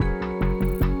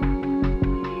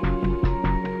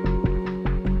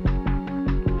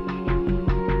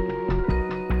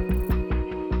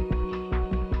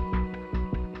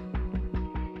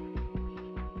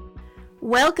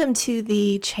Welcome to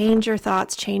the Change Your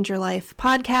Thoughts, Change Your Life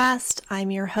podcast.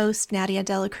 I'm your host, Nadia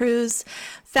Dela Cruz,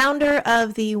 founder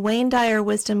of the Wayne Dyer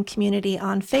Wisdom Community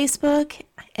on Facebook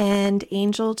and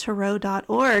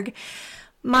angeltarot.org.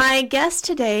 My guest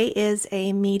today is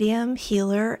a medium,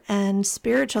 healer, and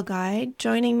spiritual guide,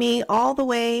 joining me all the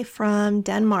way from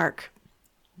Denmark.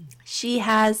 She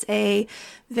has a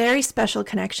very special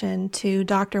connection to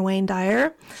Dr. Wayne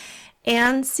Dyer.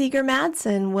 Anne Seeger,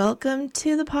 welcome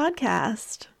to the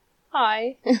podcast.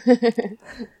 Hi.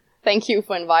 Thank you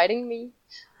for inviting me.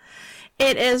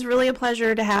 It is really a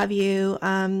pleasure to have you.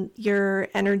 Your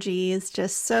energy is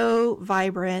just so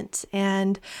vibrant,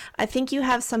 and I think you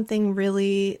have something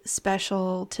really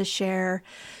special to share.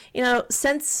 You know,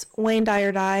 since Wayne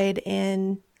Dyer died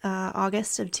in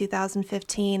August of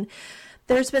 2015,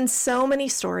 there's been so many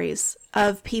stories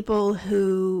of people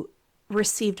who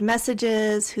received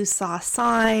messages, who saw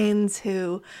signs,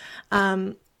 who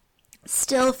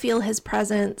still feel his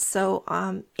presence. So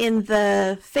in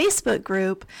the Facebook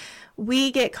group, we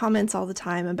get comments all the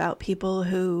time about people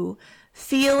who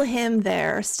feel him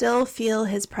there, still feel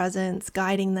his presence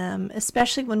guiding them,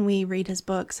 especially when we read his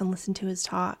books and listen to his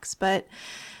talks. But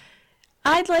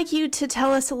I'd like you to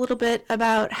tell us a little bit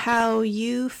about how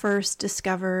you first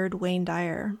discovered Wayne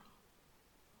Dyer.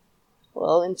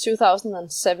 Well, in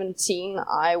 2017,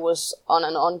 I was on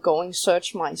an ongoing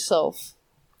search myself,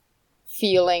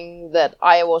 feeling that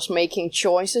I was making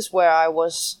choices where I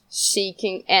was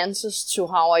seeking answers to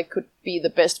how I could be the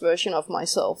best version of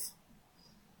myself.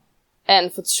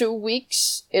 And for 2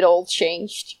 weeks, it all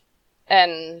changed.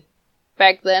 And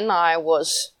back then, I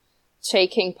was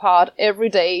taking part every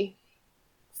day,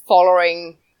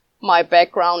 following my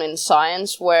background in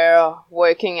science, where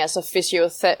working as a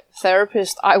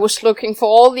physiotherapist, I was looking for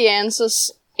all the answers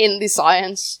in the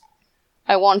science.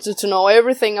 I wanted to know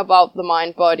everything about the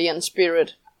mind, body, and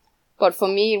spirit. But for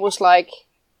me, it was like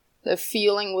the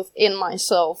feeling within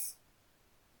myself,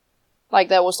 like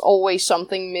there was always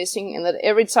something missing, and that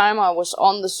every time I was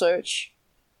on the search,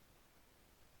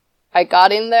 I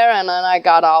got in there and then I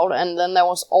got out, and then there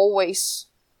was always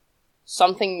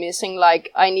something missing,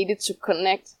 like I needed to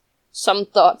connect some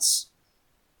dots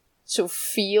to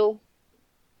feel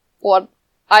what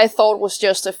I thought was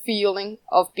just a feeling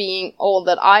of being all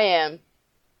that I am.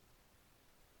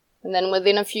 And then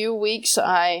within a few weeks,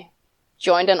 I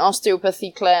joined an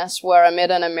osteopathy class where I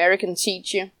met an American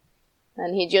teacher,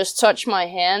 and he just touched my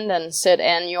hand and said,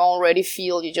 "Anne, you already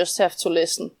feel, you just have to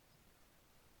listen."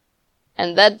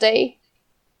 And that day,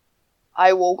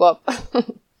 I woke up.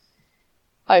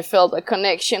 I felt a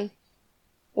connection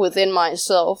within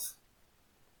myself,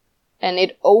 and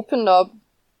it opened up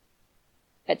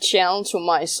a channel to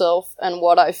myself and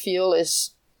what I feel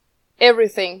is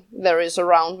everything there is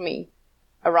around me,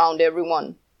 around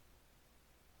everyone.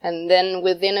 And then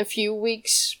within a few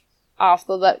weeks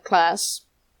after that class,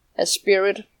 a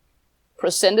spirit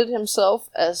presented himself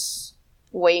as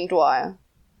Wayne Dyer.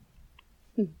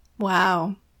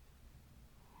 Wow.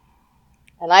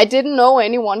 And I didn't know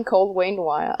anyone called Wayne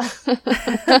Dyer.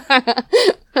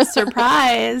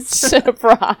 Surprise.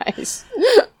 Surprise.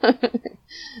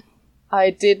 I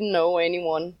didn't know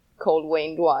anyone called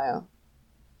Wayne Dyer.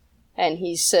 And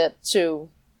he said to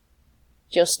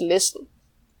just listen.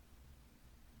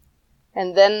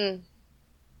 And then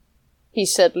he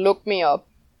said, "Look me up.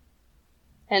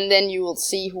 And then you will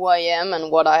see who I am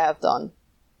and what I have done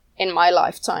in my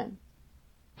lifetime.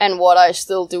 And what I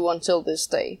still do until this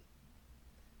day."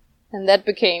 And that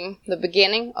became the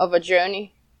beginning of a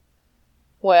journey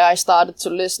where I started to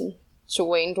listen to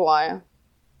Wayne Dyer.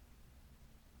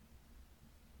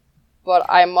 But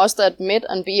I must admit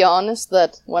and be honest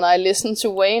that when I listen to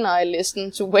Wayne, I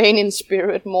listen to Wayne in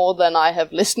spirit more than I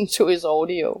have listened to his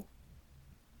audio.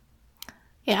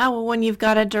 Yeah, well, when you've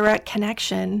got a direct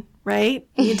connection, right?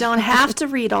 You don't have to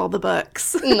read all the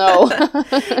books. No.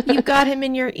 You've got him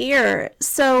in your ear.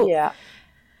 So yeah.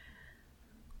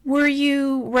 Were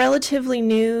you relatively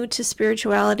new to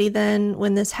spirituality then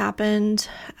when this happened,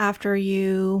 after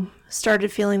you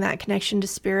started feeling that connection to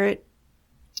spirit?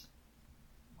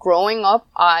 Growing up,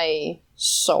 I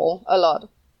saw a lot,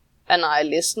 and I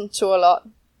listened to a lot.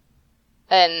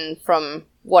 And from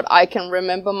what I can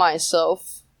remember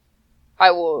myself,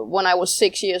 when I was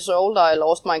 6 years old, I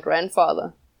lost my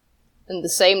grandfather. And the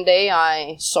same day,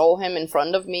 I saw him in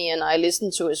front of me, and I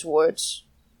listened to his words.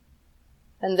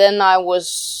 And then I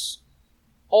was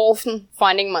often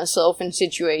finding myself in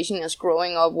situations as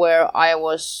growing up where I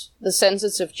was the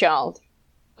sensitive child.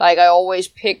 Like I always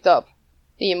picked up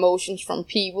the emotions from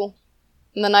people.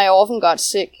 And then I often got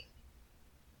sick.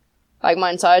 Like my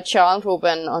entire childhood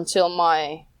and until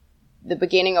my the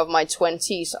beginning of my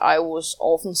 20s, I was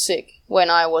often sick when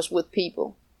I was with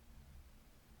people.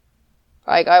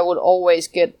 Like, I would always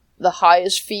get the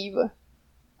highest fever,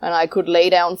 and I could lay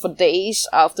down for days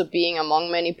after being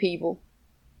among many people.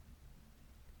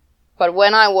 But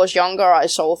when I was younger, I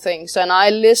saw things, and I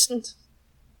listened,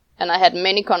 and I had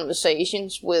many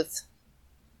conversations with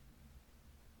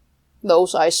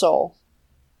those I saw.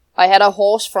 I had a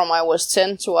horse from I was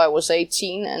 10 to I was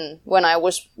 18, and when I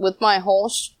was with my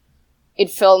horse, it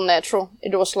felt natural.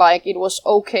 It was like it was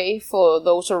okay for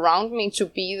those around me to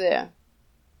be there.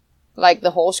 Like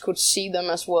the horse could see them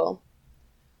as well.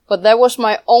 But that was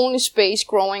my only space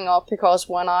growing up, because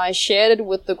when I shared it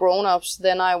with the grown-ups,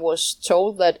 then I was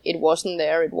told that it wasn't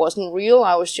there, it wasn't real,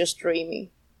 I was just dreaming.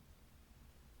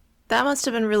 That must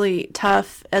have been really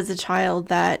tough as a child,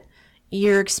 that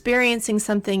you're experiencing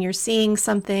something, you're seeing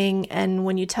something, and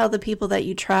when you tell the people that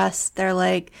you trust, they're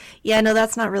like, yeah, no,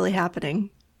 that's not really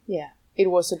happening. Yeah, it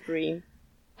was a dream.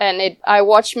 And I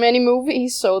watched many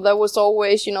movies, so there was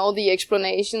always, the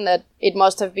explanation that it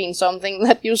must have been something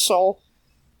that you saw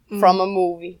from a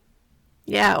movie.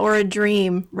 Yeah, or a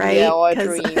dream, right? Yeah, or a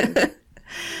dream.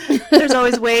 there's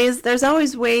always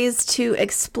ways to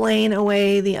explain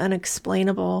away the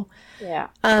unexplainable. Yeah.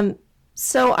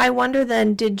 So I wonder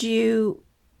then, did you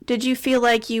feel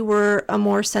like you were a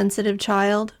more sensitive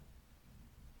child?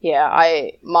 Yeah,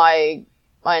 my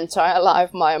entire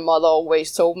life, my mother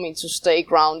always told me to stay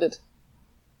grounded.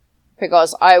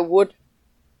 Because I would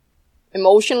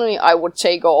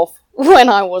take off when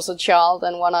I was a child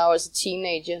and when I was a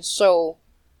teenager.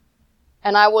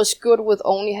 And I was good with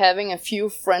only having a few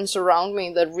friends around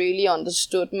me that really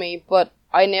understood me, but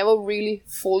I never really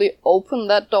fully opened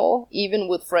that door, even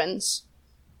with friends.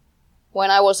 When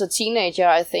I was a teenager,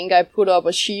 I think I put up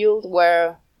a shield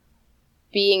where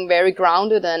being very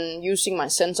grounded and using my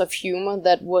sense of humor,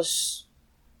 that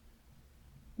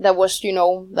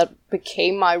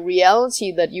became my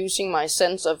reality, that using my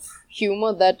sense of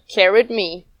humor, that carried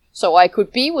me so I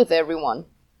could be with everyone.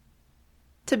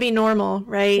 To be normal,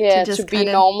 right? Yeah, to be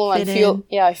normal and feel,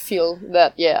 I feel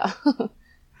that, yeah.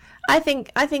 I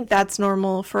think that's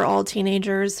normal for all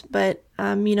teenagers, but,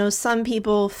 some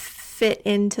people fit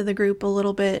into the group a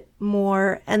little bit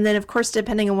more. And then, of course,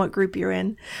 depending on what group you're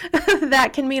in,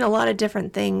 that can mean a lot of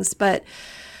different things. But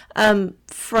from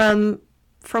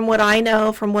what I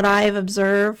know, from what I've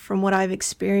observed, from what I've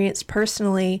experienced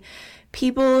personally,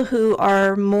 people who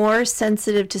are more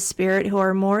sensitive to spirit, who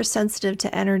are more sensitive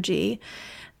to energy,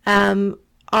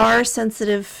 are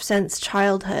sensitive since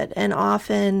childhood, and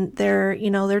often they're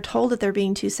told that they're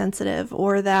being too sensitive,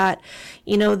 or that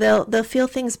they'll feel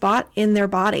things in their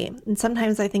body, and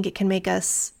sometimes I think it can make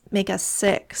us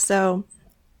sick. So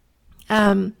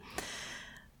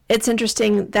it's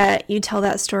interesting that you tell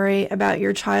that story about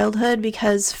your childhood,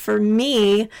 because for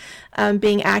me,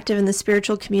 being active in the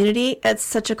spiritual community, it's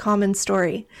such a common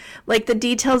story. Like, the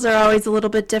details are always a little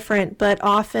bit different, but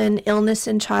often illness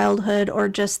in childhood, or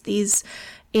just these,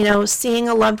 seeing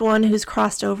a loved one who's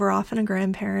crossed over, often a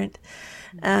grandparent,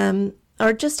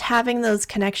 or just having those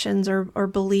connections, or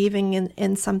believing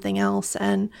in something else.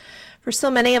 And for so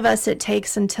many of us, it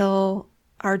takes until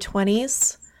our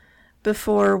 20s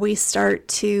before we start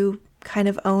to kind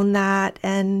of own that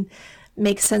and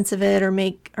make sense of it, or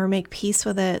make peace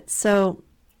with it. So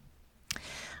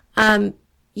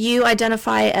you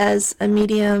identify as a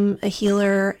medium, a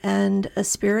healer, and a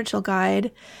spiritual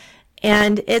guide.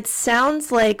 And it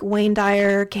sounds like Wayne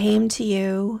Dyer came to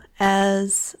you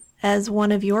as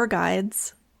one of your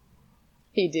guides.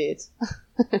 He did.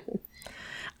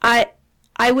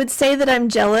 I would say that I'm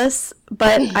jealous,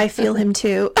 but I feel him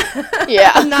too.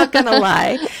 Yeah. I'm not going to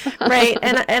lie. Right.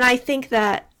 And I think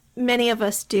that many of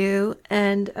us do.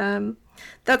 And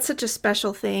that's such a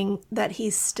special thing that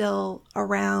he's still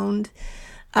around.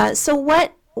 So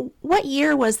what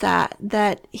year was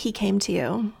that he came to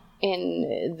you?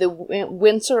 In the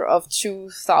winter of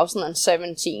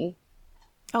 2017.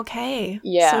 Okay.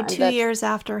 Yeah. So 2 years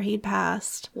after he'd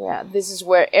passed. Yeah. This is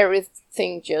where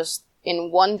everything just, in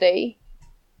one day,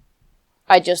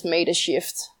 I just made a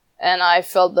shift. And I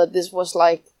felt that this was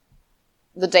like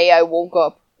the day I woke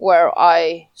up, where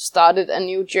I started a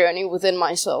new journey within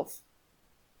myself.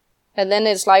 And then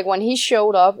it's like when he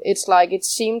showed up, it's like it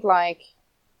seemed like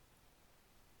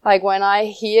when I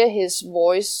hear his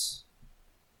voice,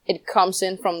 it comes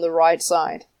in from the right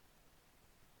side.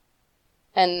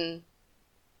 And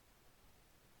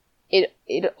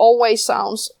it always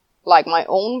sounds like my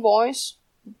own voice,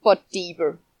 but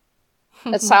deeper.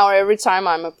 That's how every time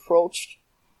I'm approached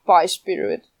by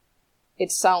spirit,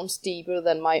 it sounds deeper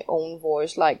than my own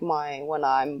voice, like when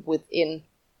I'm within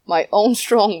my own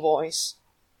strong voice.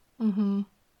 Mm-hmm.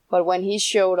 But when he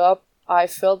showed up, I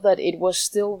felt that it was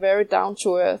still very down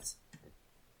to earth.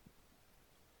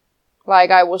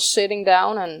 Like I was sitting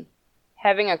down and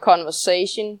having a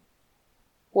conversation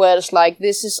where it's like,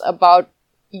 this is about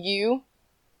you.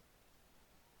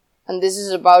 And this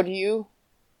is about you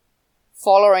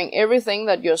following everything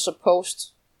that you're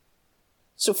supposed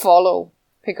to follow.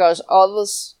 Because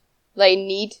others, they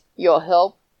need your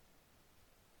help.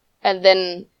 And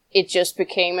then it just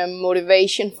became a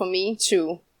motivation for me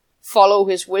to follow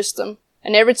his wisdom.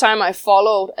 And every time I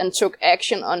followed and took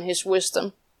action on his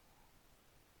wisdom,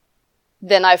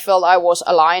 then I felt I was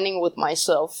aligning with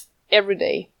myself every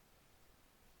day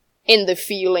in the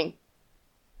feeling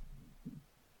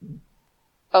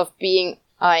of being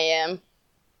I am.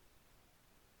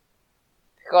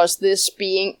 Because this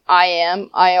being I am,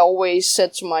 I always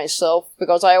said to myself,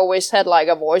 because I always had like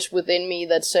a voice within me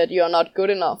that said, you're not good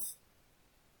enough.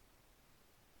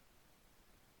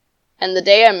 And the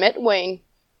day I met Wayne,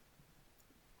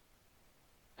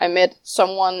 I met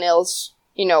someone else,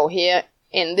 here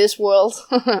in this world,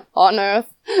 on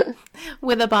earth.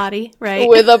 With a body, right?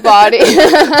 With a body.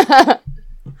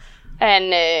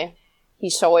 And he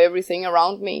saw everything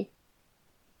around me.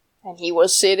 And he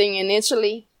was sitting in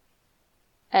Italy.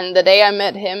 And the day I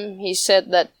met him, he said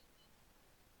that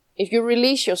if you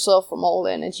release yourself from all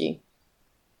energy,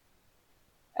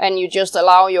 and you just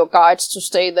allow your guides to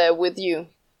stay there with you,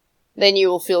 then you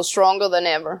will feel stronger than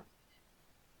ever.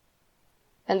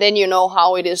 And then you know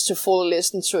how it is to fully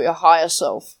listen to your higher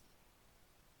self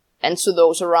and to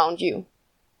those around you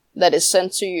that is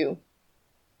sent to you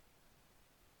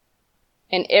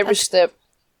in every step.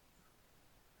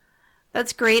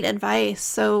 That's great advice.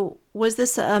 So was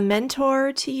this a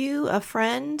mentor to you, a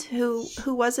friend? Who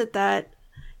was it that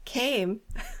came?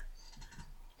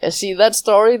 I see that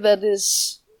story, that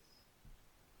is,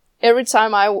 every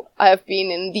time I have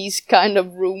been in these kind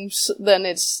of rooms, then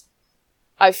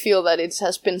I feel that it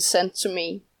has been sent to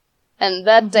me. And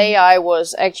that day I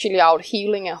was actually out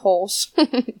healing a horse.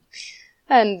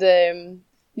 And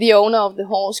the owner of the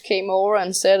horse came over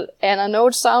and said, and I know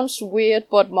it sounds weird,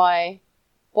 but my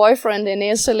boyfriend in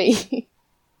Italy,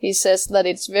 he says that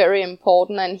it's very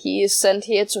important and he is sent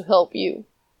here to help you.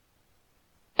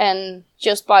 And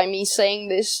just by me saying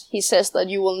this, he says that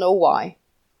you will know why.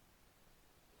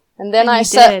 And then I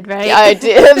said, right? Yeah, I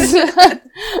did.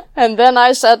 And then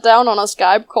I sat down on a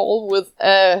Skype call with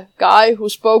a guy who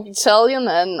spoke Italian,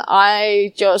 and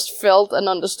I just felt and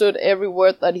understood every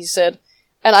word that he said.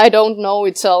 And I don't know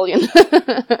Italian.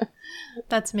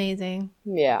 That's amazing.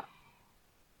 Yeah.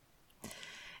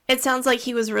 It sounds like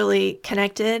he was really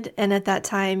connected, and at that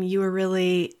time you were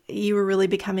really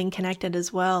becoming connected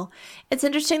as well. It's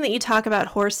interesting that you talk about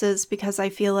horses, because I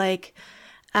feel like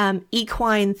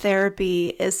equine therapy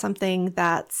is something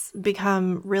that's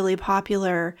become really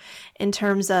popular in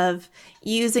terms of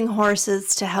using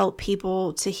horses to help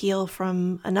people to heal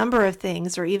from a number of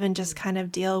things, or even just kind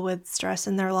of deal with stress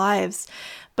in their lives.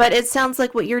 But it sounds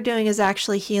like what you're doing is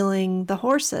actually healing the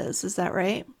horses. Is that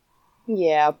right?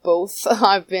 Yeah, both.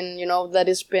 I've been, that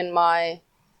has been my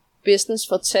business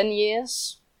for 10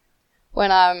 years.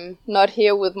 When I'm not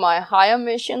here with my higher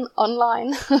mission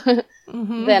online,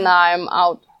 then I'm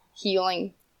out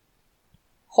healing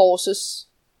horses.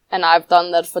 And I've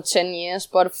done that for 10 years.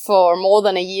 But for more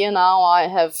than a year now, I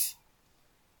have,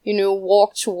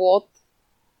 walked toward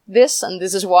this. And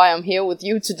this is why I'm here with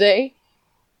you today.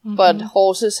 But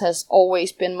horses has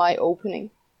always been my opening.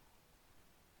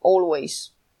 Always.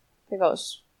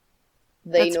 Because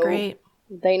they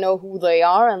know who they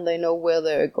are and they know where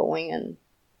they're going, and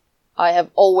I have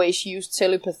always used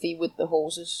telepathy with the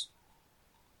horses.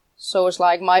 So it's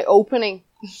like my opening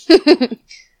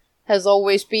has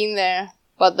always been there,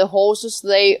 but the horses,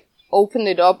 they opened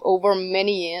it up over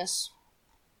many years.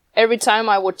 Every time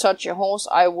I would touch a horse,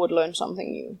 I would learn something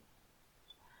new.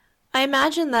 I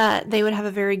imagine that they would have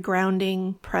a very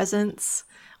grounding presence,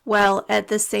 while at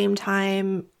the same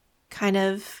time kind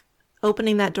of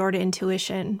opening that door to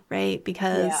intuition, right?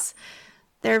 Because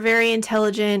they're very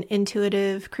intelligent,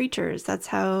 intuitive creatures. That's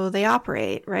how they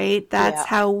operate, right? That's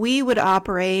how we would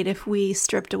operate if we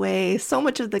stripped away so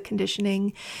much of the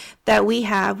conditioning that we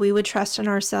have. We would trust in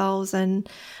ourselves, and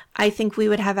I think we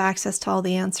would have access to all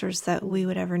the answers that we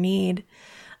would ever need.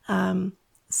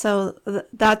 So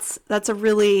that's a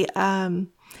really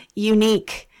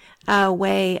unique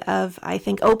way of, I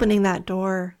think, opening that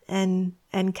door and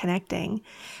connecting.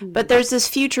 But there's this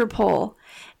future pull,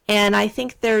 and I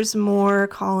think there's more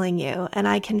calling you, and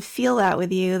I can feel that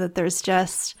with you, that there's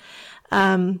just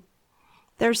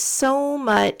there's so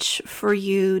much for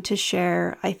you to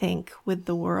share, I think, with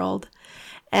the world.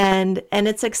 And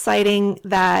it's exciting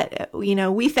that, you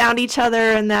know, we found each other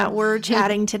and that we're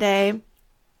chatting today,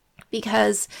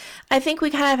 because I think we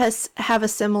kind of have a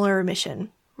similar mission,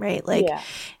 right? Like, Yeah.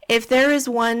 if there is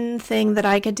one thing that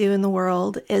I could do in the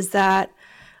world, is that,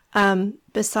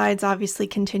 besides obviously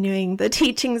continuing the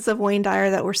teachings of Wayne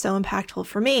Dyer that were so impactful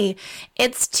for me,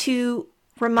 it's to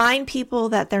remind people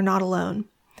that they're not alone,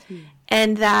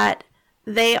 and that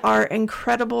they are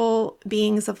incredible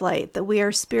beings of light, that we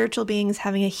are spiritual beings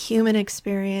having a human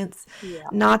experience,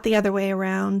 not the other way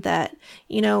around. That,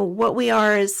 you know, what we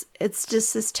are is, it's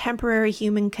just this temporary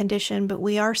human condition, but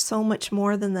we are so much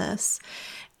more than this.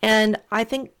 And I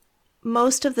think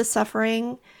most of the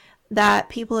suffering that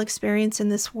people experience in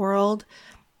this world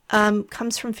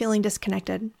comes from feeling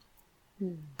disconnected.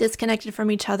 Disconnected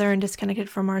from each other and disconnected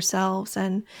from ourselves.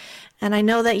 And I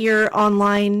know that you're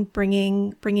online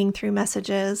bringing through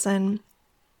messages, and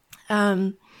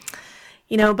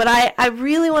you know, but I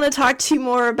really want to talk to you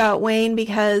more about Wayne,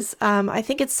 because I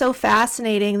think it's so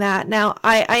fascinating that now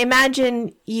I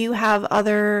imagine you have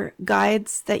other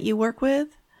guides that you work with.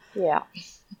 Yeah.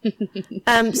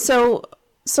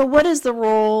 So what is the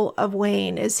role of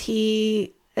Wayne? Is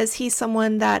he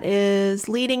someone that is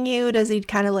leading you? Does he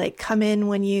kind of like come in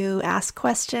when you ask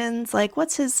questions? Like,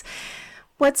 what's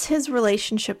his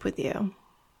relationship with you?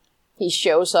 He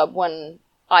shows up when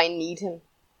I need him.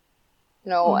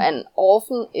 You know, and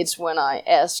often it's when I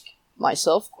ask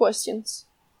myself questions.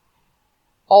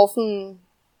 Often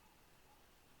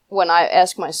when I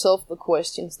ask myself the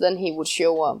questions, then he would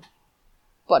show up.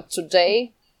 But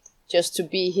today, just to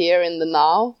be here in the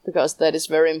now, because that is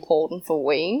very important for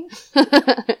Wayne.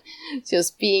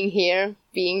 Just being here,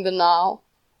 being the now.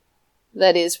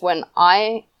 That is when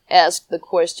I ask the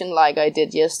question like I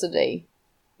did yesterday.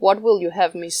 What will you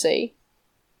have me say?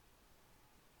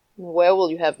 Where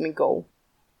will you have me go?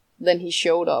 Then he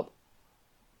showed up.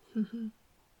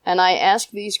 And I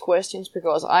ask these questions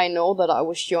because I know that I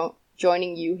was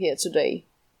joining you here today.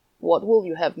 What will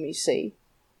you have me say?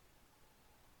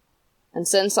 And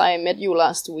since I met you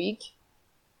last week,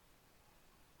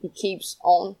 he keeps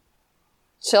on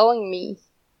telling me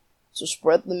to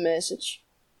spread the message,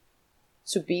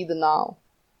 to be the now.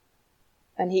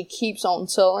 And he keeps on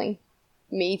telling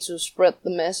me to spread the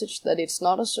message that it's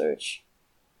not a search.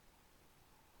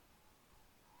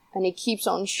 And he keeps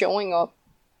on showing up.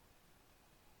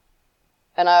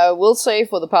 And I will say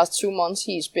for the past 2 months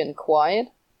he's been quiet.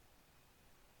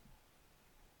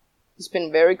 He's been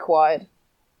very quiet.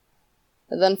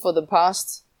 And then for the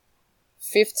past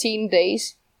 15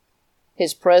 days,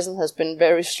 his presence has been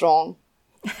very strong.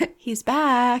 He's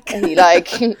back. And he like...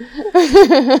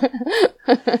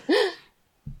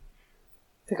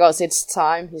 Because it's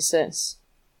time, he says.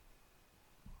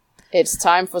 It's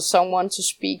time for someone to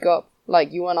speak up,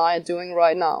 like you and I are doing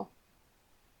right now.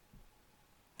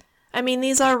 I mean,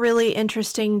 these are really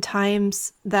interesting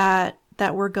times that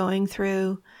we're going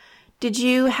through. Did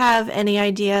you have any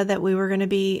idea that we were going to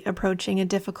be approaching a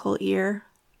difficult year?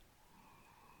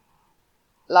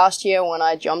 Last year when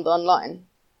I jumped online,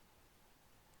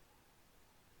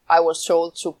 I was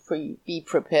told to be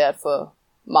prepared for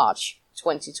March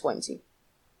 2020.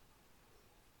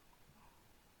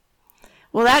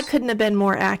 Well, that couldn't have been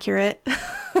more accurate.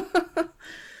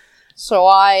 So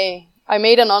I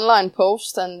made an online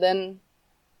post, and then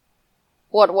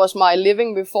what was my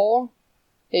living before,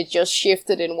 it just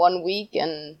shifted in 1 week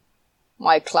and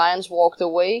my clients walked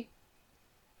away.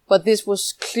 But this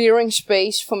was clearing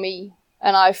space for me,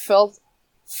 and I felt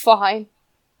fine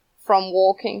from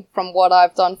walking from what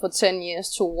I've done for 10 years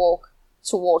to walk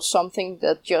towards something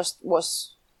that just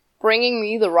was bringing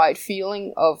me the right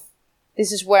feeling of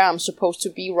this is where I'm supposed to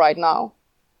be right now.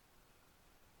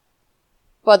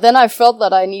 But then I felt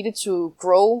that I needed to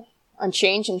grow and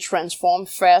change and transform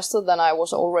faster than I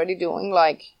was already doing,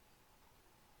 like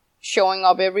showing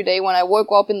up every day. When I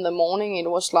woke up in the morning, it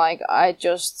was like I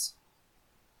just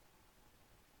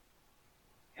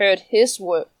heard his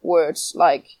words,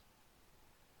 like,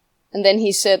 and then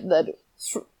he said that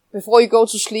before you go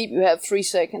to sleep, you have 3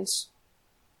 seconds.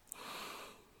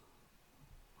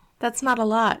 That's not a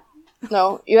lot.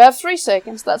 No, you have 3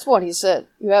 seconds. That's what he said.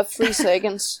 You have 3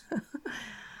 seconds.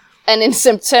 And in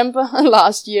September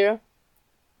last year,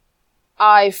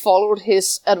 I followed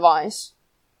his advice.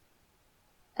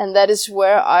 And that is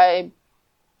where I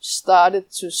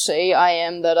started to say I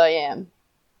am that I am.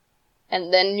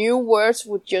 And then new words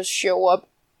would just show up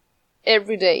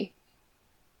every day.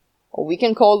 Or we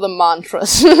can call them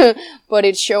mantras. But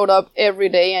it showed up every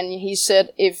day, and he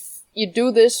said, if you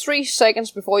do this 3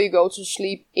 seconds before you go to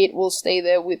sleep, it will stay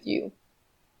there with you.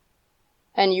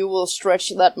 And you will stretch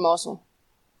that muscle.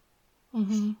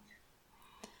 Mm-hmm.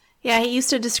 Yeah, he used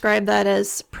to describe that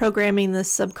as programming the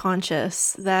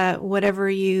subconscious, that whatever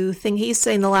you think, he's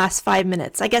saying the last 5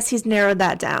 minutes. I guess he's narrowed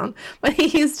that down. But he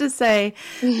used to say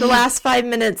the last 5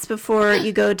 minutes before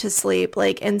you go to sleep,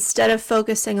 like instead of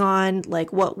focusing on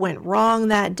like what went wrong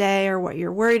that day or what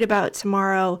you're worried about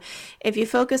tomorrow, if you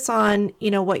focus on,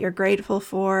 what you're grateful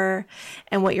for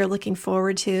and what you're looking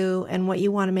forward to and what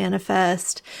you want to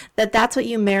manifest, that's what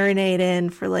you marinate in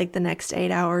for like the next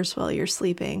 8 hours while you're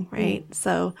sleeping, right?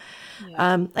 So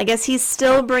I guess he's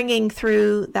still bringing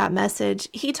through that message.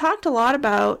 He talked a lot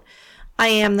about I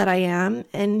am that I am,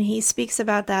 and he speaks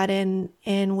about that in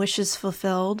Wishes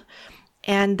Fulfilled.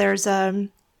 And there's a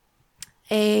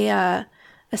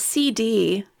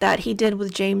CD that he did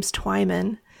with James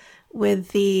Twyman with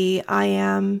the I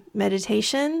am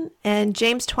meditation, and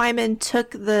James Twyman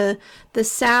took the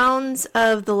sounds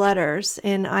of the letters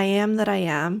in I am that I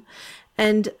am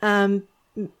and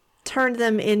turned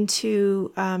them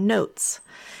into notes.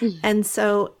 And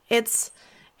so it's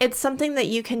something that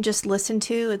you can just listen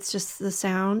to. It's just the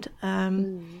sound.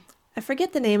 I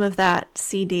forget the name of that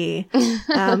CD,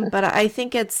 but I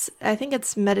think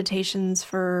it's Meditations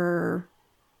for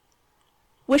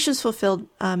Wishes Fulfilled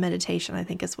meditation, I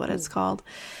think is what it's called.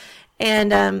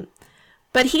 And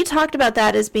but he talked about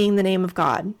that as being the name of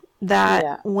God.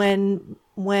 That when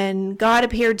God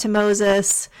appeared to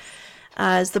Moses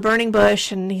as the burning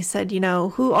bush, and he said,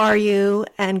 who are you?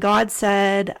 And God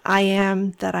said, I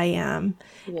am that I am.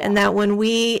 And that when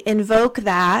we invoke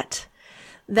that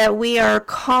we are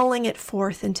calling it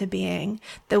forth into being,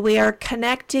 that we are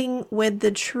connecting with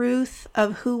the truth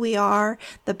of who we are,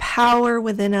 the power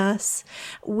within us.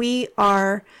 We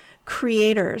are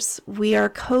creators. We are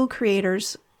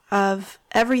co-creators of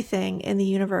everything in the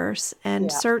universe.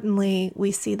 And certainly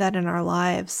we see that in our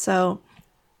lives. So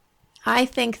I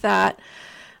think that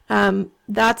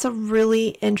that's a really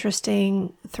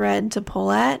interesting thread to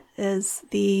pull at, is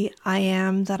the I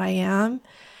am that I am.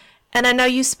 And I know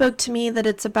you spoke to me that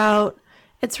it's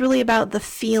really about the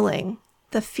feeling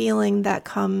that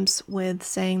comes with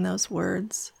saying those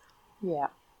words. Yeah.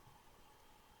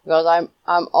 Because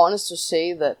I'm honest to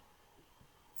say that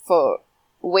for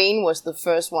Wayne was the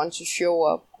first one to show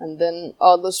up, and then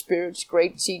other spirits,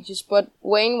 great teachers, but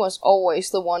Wayne was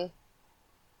always the one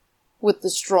with the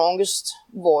strongest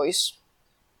voice.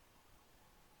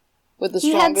 With the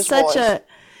strongest voice.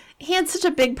 He had such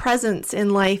a big presence in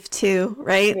life too,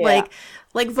 right? Yeah.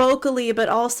 Like vocally, but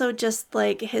also just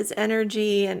like his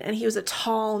energy, and he was a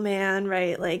tall man,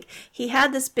 right? Like he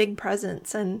had this big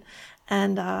presence, and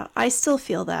I still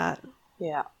feel that.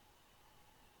 Yeah.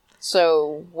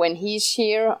 So when he's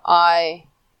here, I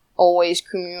always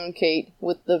communicate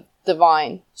with the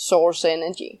divine source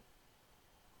energy.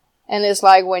 And it's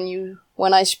like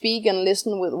when I speak and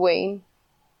listen with Wayne,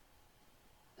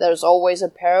 there's always a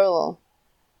parallel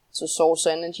to source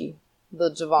energy, the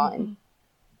divine. Mm-hmm.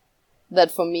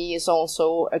 That for me is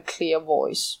also a clear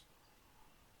voice.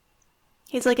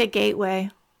 He's like a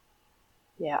gateway.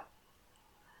 Yeah.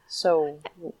 So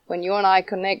when you and I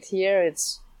connect here,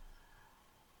 it's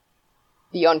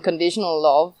the unconditional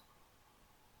love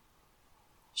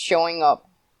showing up.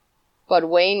 But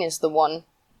Wayne is the one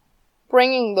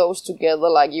bringing those together,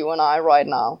 like you and I right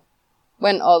now,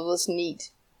 when others need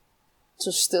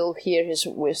to still hear his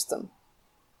wisdom.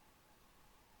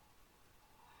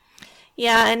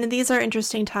 Yeah, and these are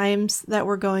interesting times that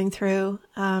we're going through.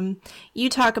 You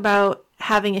talk about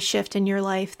having a shift in your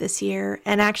life this year,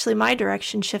 and actually my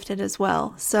direction shifted as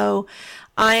well. So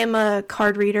I am a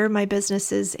card reader. My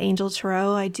business is Angel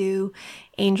Tarot. I do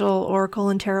angel, oracle,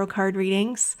 and tarot card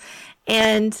readings.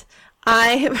 And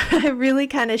I really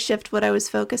kind of shift what I was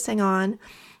focusing on.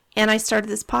 And I started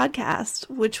this podcast,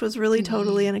 which was really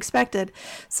totally unexpected.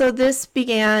 So this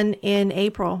began in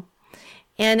April.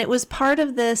 And it was part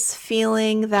of this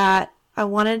feeling that I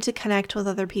wanted to connect with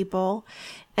other people.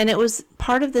 And it was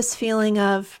part of this feeling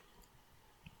of,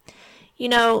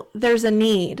 there's a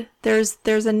need. There's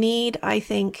a need, I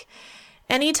think,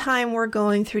 anytime we're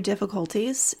going through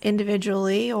difficulties,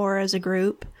 individually or as a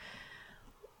group,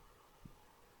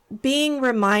 being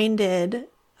reminded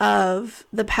of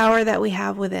the power that we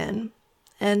have within,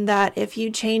 and that if you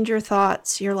change your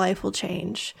thoughts, your life will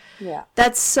change. Yeah.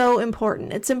 That's so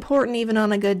important. It's important even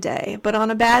on a good day, but on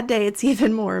a bad day, it's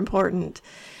even more important.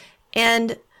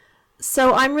 And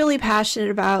so I'm really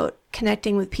passionate about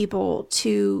connecting with people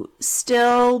to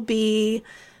still be,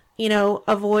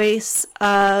 a voice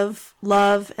of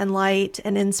love and light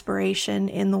and inspiration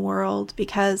in the world,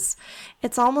 because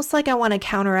it's almost like I want to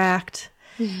counteract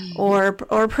or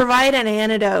provide an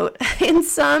antidote in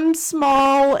some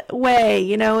small way,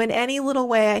 you know, in any little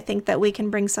way. I think that we can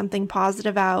bring something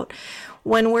positive out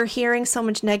when we're hearing so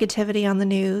much negativity on the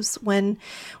news, when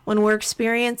we're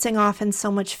experiencing often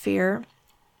so much fear.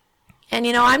 And,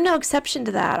 you know, I'm no exception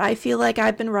to that. I feel like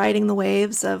I've been riding the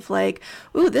waves of like,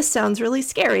 ooh, this sounds really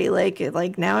scary.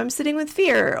 Like now I'm sitting with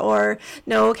fear, or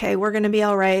no, okay, we're going to be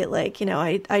all right. Like, you know,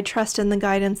 I trust in the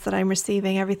guidance that I'm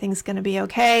receiving. Everything's going to be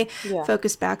okay. Yeah.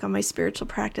 Focus back on my spiritual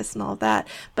practice and all of that.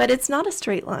 But it's not a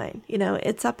straight line, you know,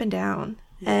 it's up and down.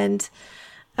 Yeah.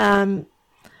 And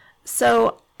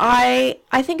so I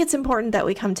think it's important that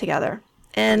we come together.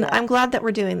 And I'm glad that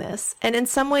we're doing this. And in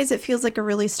some ways, it feels like a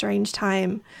really strange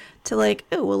time to like,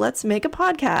 oh, well, let's make a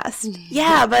podcast.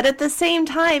 Yeah, but at the same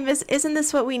time, isn't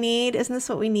this what we need? Isn't this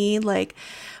what we need? Like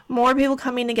more people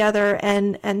coming together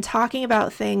and talking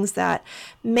about things that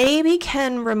maybe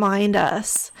can remind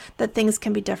us that things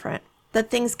can be different, that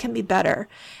things can be better.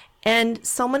 And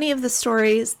so many of the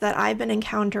stories that I've been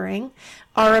encountering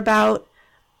are about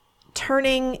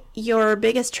turning your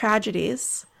biggest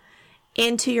tragedies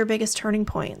into your biggest turning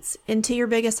points, into your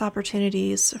biggest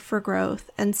opportunities for growth.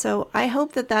 And so I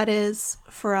hope that that is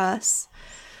for us.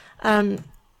 I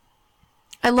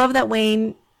love that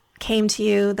Wayne came to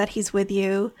you, that he's with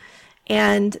you,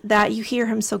 and that you hear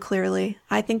him so clearly.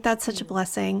 I think that's such a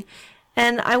blessing.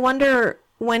 And I wonder,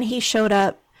 when he showed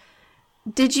up,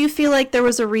 did you feel like there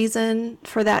was a reason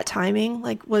for that timing?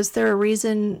 Like, was there a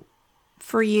reason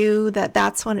for you that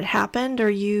that's when it happened, or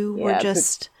you were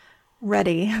just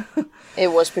ready? It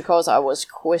was because I was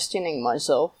questioning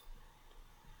myself,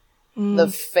 the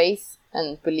faith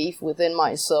and belief within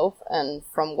myself, and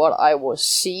from what I was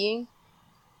seeing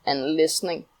and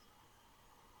listening.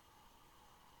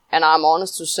 And I'm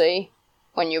honest to say,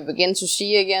 when you begin to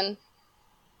see again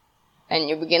and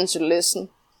you begin to listen,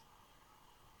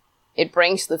 it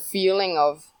brings the feeling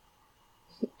of,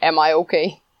 am I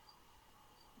okay?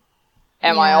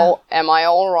 Am I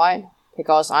all right?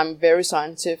 Because I'm very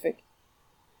scientific.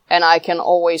 And I can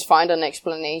always find an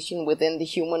explanation within the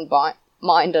human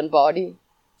mind and body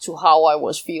to how I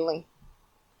was feeling.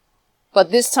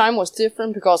 But this time was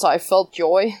different because I felt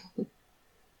joy.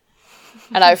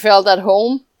 And I felt at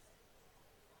home.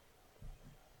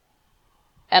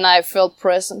 And I felt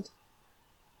present.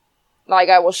 Like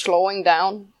I was slowing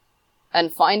down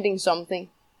and finding something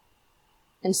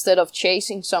instead of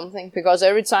chasing something. Because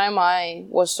every time I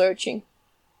was searching,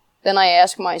 then I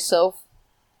asked myself,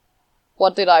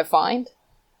 what did I find?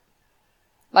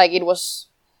 Like it was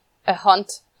a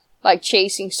hunt, like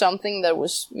chasing something that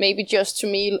was maybe just to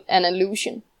me an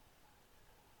illusion.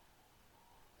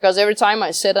 Because every time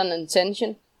I set an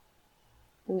intention,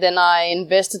 then I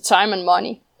invested time and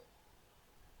money.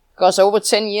 Because over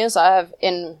 10 years I have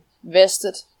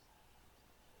invested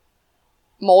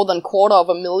more than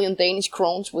 250,000 Danish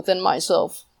krones within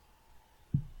myself.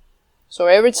 So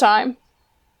every time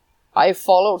I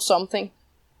followed something,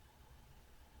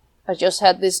 I just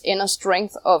had this inner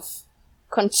strength of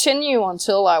continue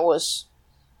until I was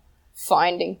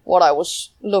finding what I was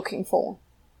looking for.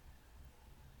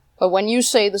 But when you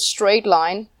say the straight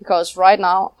line, because right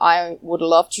now I would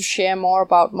love to share more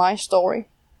about my story,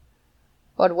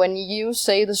 but when you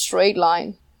say the straight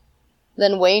line,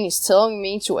 then Wayne is telling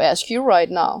me to ask you right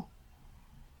now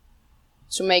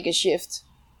to make a shift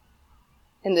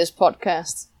in this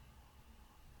podcast.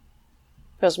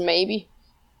 Because maybe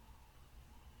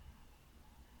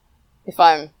if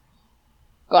I'm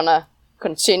gonna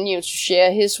continue to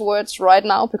share his words right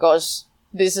now, because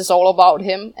this is all about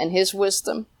him and his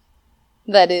wisdom,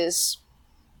 that is,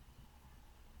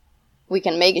 we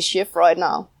can make a shift right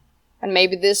now. And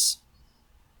maybe this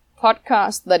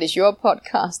podcast, that is your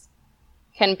podcast,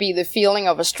 can be the feeling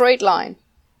of a straight line.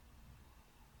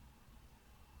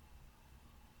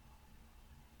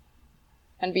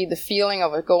 And be the feeling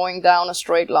of it going down a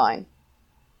straight line.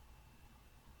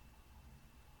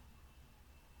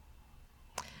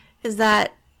 Is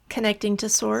that connecting to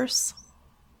source?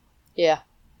 Yeah.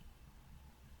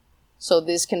 So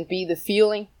this can be the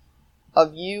feeling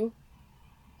of you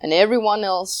and everyone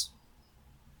else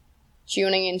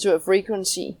tuning into a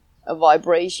frequency, a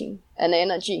vibration, an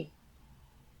energy,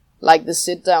 like the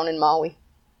sit down in Maui.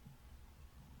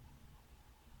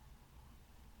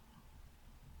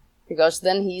 Because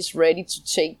then he's ready to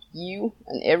take you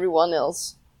and everyone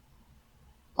else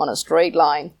on a straight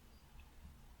line,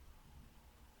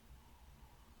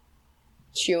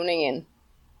 tuning in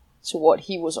to what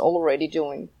he was already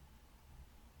doing.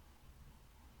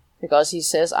 Because he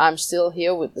says, I'm still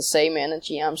here with the same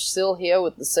energy, I'm still here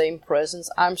with the same presence,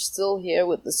 I'm still here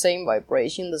with the same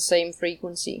vibration, the same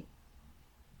frequency.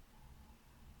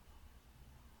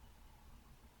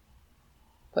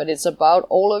 But it's about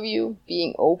all of you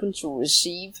being open to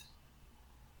receive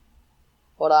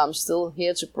what I'm still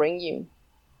here to bring you.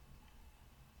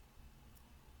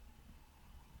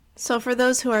 So for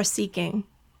those who are seeking,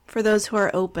 for those who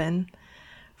are open,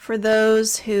 for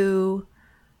those who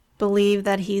believe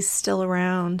that he's still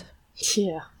around,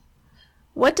 Yeah.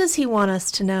 what does he want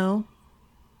us to know?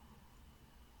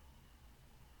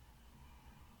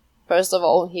 First of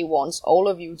all, he wants all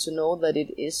of you to know that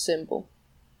it is simple.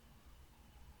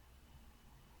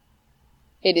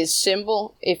 It is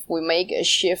simple if we make a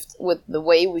shift with the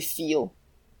way we feel.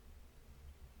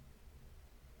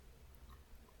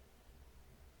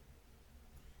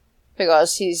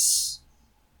 Because his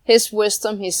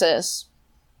wisdom, he says,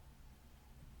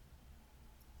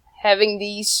 having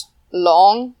these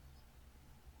long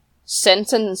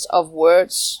sentence of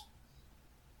words,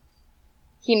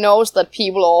 he knows that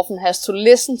people often has to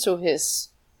listen to his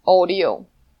audio,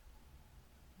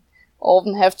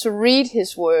 often have to read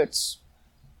his words.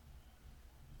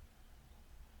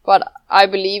 But I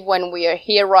believe when we are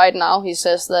here right now, he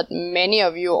says that many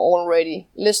of you already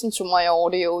listened to my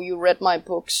audio, you read my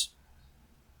books.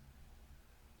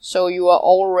 So you are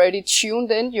already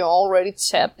tuned in, you're already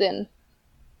tapped in.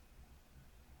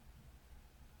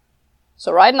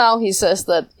 So right now he says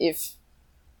that if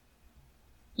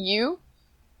you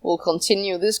will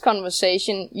continue this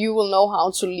conversation, you will know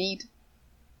how to lead.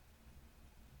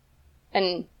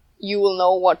 And you will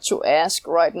know what to ask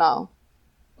right now.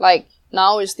 Like,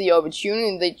 now is the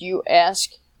opportunity that you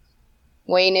ask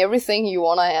Wayne everything you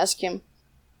want to ask him.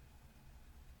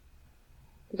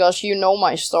 Because you know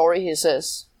my story, he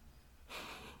says.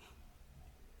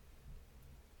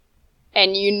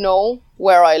 And you know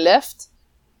where I left.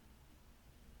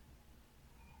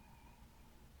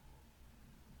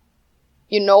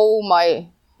 You know my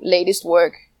latest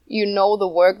work. You know the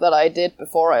work that I did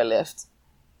before I left.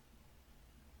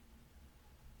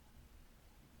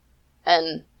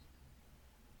 And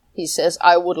he says,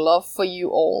 I would love for you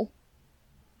all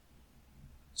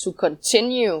to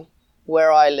continue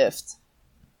where I left.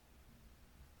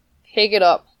 Pick it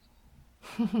up.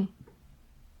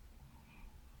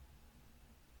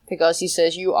 Because he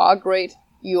says, you are great,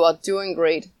 you are doing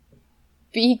great,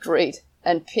 be great,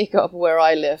 and pick up where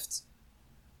I left.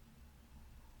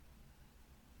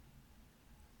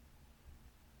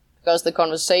 Because the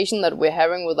conversation that we're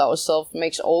having with ourselves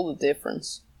makes all the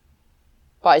difference.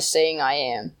 By saying I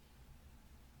am.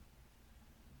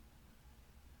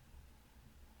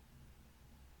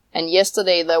 And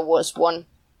yesterday there was one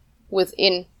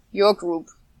within your group,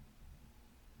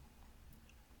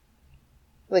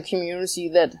 the community,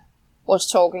 that was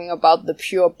talking about the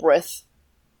pure breath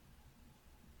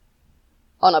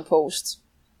on a post.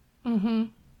 Mm-hmm.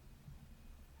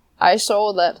 I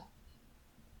saw that.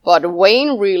 But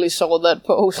Wayne really saw that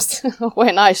post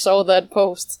when I saw that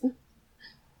post.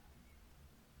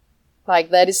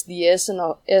 Like, that is the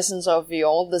essence of you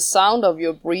all. The sound of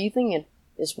your breathing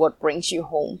is what brings you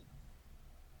home.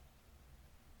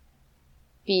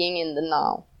 Being in the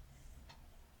now.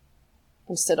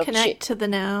 Instead of connect to the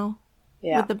now.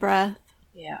 Yeah. With the breath.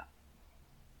 Yeah.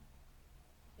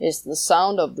 It's the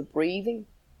sound of the breathing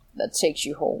that takes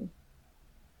you home.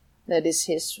 That is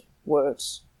his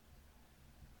words.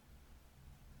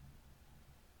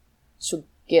 To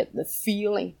get the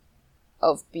feeling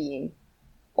of being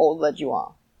all that you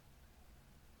are.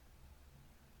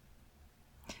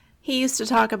 He used to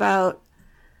talk about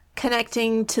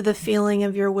connecting to the feeling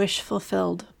of your wish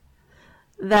fulfilled.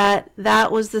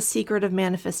 That was the secret of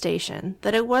manifestation.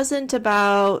 That it wasn't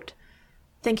about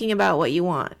thinking about what you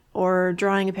want or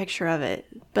drawing a picture of it,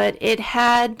 but it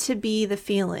had to be the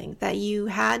feeling. That you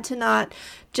had to not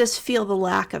just feel the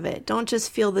lack of it. Don't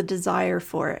just feel the desire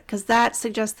for it, because that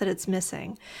suggests that it's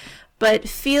missing. But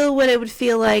feel what it would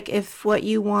feel like if what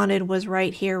you wanted was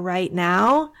right here, right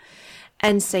now,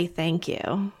 and say thank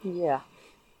you. Yeah.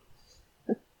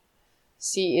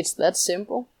 See, it's that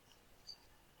simple.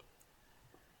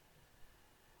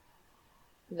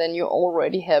 Then you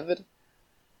already have it.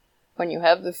 When you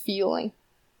have the feeling,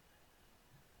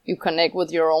 you connect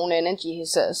with your own energy, he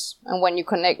says. And when you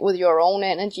connect with your own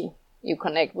energy, you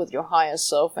connect with your higher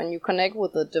self, and you connect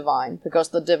with the divine. Because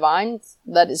the divine,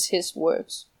 that is his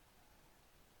words.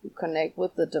 You connect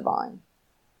with the divine.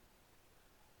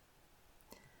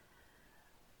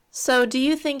 So do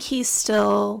you think he's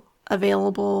still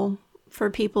available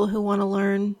for people who want to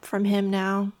learn from him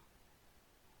now?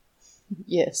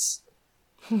 Yes.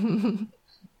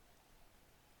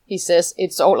 He says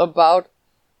it's all about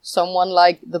someone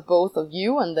like the both of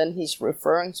you, and then he's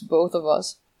referring to both of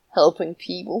us, helping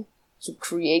people to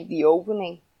create the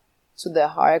opening to their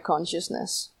higher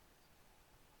consciousness.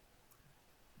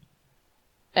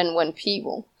 And when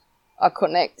people are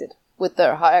connected with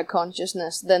their higher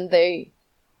consciousness, then they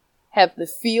have the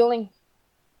feeling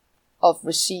of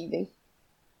receiving.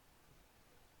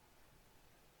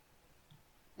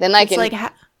 Then I it's can... like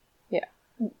yeah.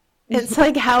 It's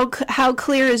like how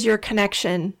clear is your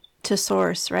connection to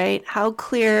source, right? How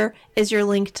clear is your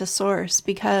link to source?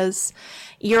 Because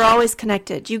you're always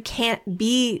connected. You can't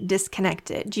be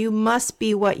disconnected. You must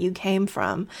be what you came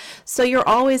from. So you're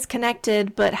always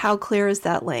connected, but how clear is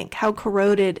that link? How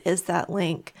corroded is that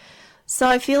link? So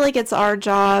I feel like it's our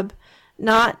job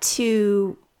not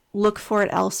to look for it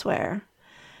elsewhere,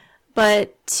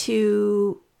 but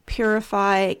to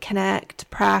purify, connect,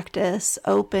 practice,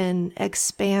 open,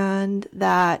 expand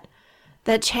that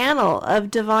channel of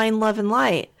divine love and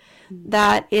light.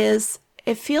 That is,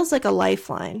 it feels like a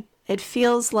lifeline. It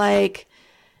feels like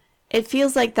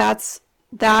that's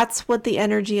what the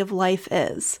energy of life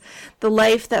is. The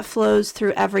life that flows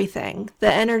through everything,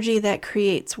 the energy that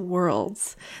creates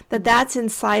worlds, that's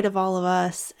inside of all of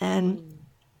us. And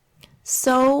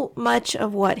so much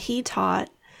of what he taught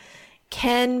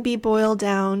can be boiled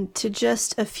down to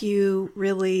just a few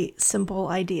really simple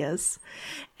ideas.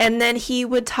 And then he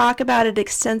would talk about it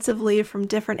extensively from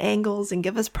different angles and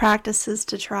give us practices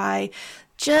to try,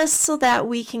 just so that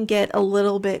we can get a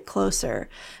little bit closer.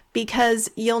 Because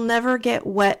you'll never get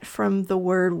wet from the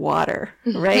word water,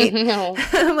 right? No.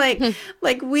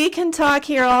 like we can talk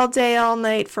here all day, all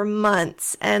night for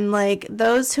months, and like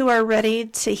those who are ready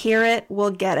to hear it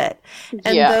will get it.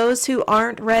 And those who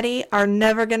aren't ready are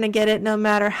never going to get it, no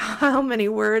matter how many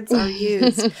words are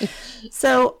used.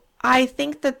 So I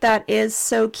think that is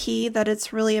so key, that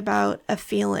it's really about a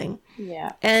feeling.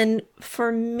 Yeah. And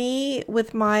for me,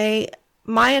 with my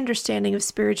understanding of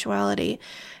spirituality,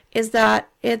 is that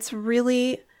it's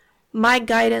really, my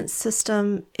guidance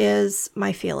system is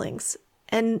my feelings,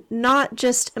 and not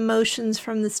just emotions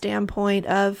from the standpoint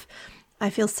of I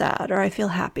feel sad or I feel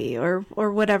happy or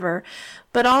whatever,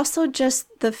 but also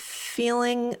just the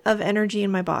feeling of energy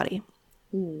in my body,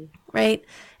 right?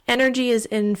 Energy is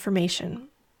information.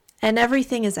 And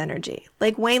everything is energy.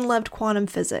 Like Wayne loved quantum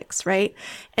physics, right?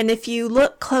 And if you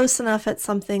look close enough at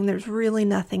something, there's really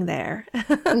nothing there.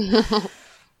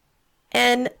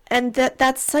 And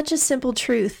that's such a simple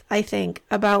truth, I think,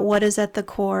 about what is at the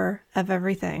core of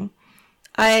everything.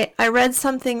 I read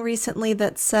something recently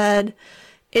that said,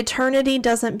 eternity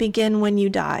doesn't begin when you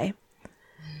die.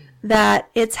 That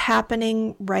it's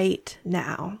happening right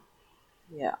now.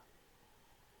 Yeah.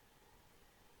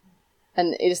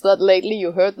 And is that lately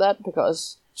you heard that?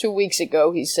 Because 2 weeks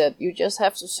ago he said, you just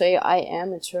have to say, I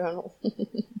am eternal.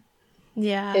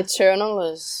 Yeah. Eternal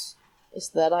is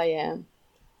that I am.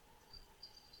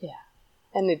 Yeah.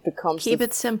 And it becomes... Keep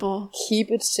it simple.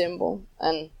 Keep it simple.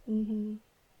 And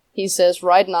he says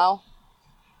right now,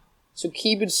 to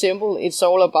keep it simple, it's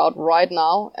all about right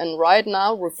now. And right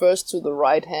now refers to the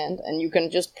right hand. And you can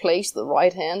just place the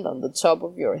right hand on the top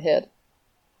of your head,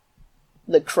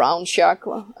 the crown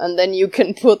chakra, and then you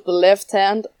can put the left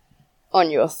hand on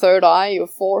your third eye, your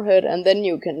forehead, and then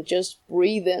you can just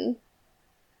breathe in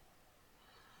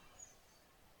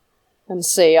and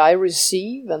say, I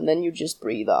receive, and then you just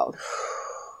breathe out.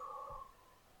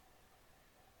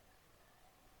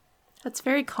 That's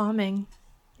very calming.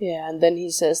 Yeah, and then he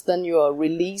says, then you are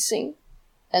releasing,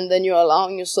 and then you're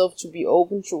allowing yourself to be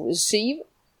open to receive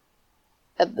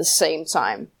at the same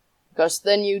time, because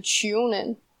then you tune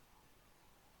in.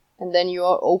 And then you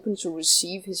are open to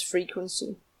receive his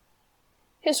frequency,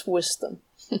 his wisdom.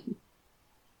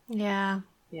 Yeah.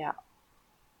 Yeah.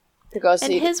 Because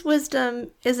his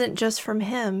wisdom isn't just from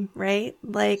him, right?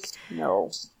 No.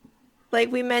 Like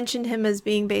we mentioned him as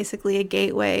being basically a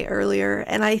gateway earlier,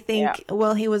 and I think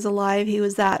while he was alive, he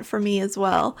was that for me as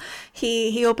well.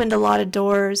 He opened a lot of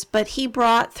doors, but he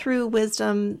brought through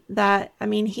wisdom that, I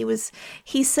mean,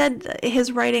 he said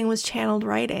his writing was channeled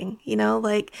writing,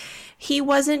 like he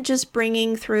wasn't just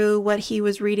bringing through what he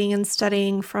was reading and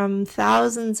studying from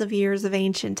thousands of years of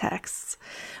ancient texts,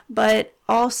 but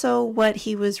also what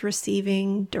he was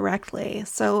receiving directly.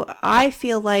 So I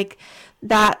feel like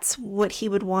that's what he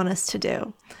would want us to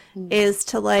do, is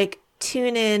to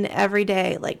tune in every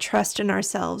day, trust in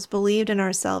ourselves, believed in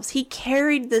ourselves. He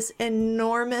carried this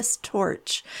enormous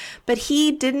torch, but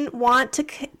he didn't want to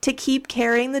keep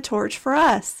carrying the torch for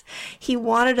us. He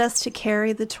wanted us to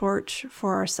carry the torch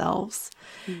for ourselves.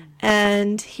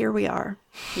 And here we are.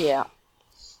 Yeah.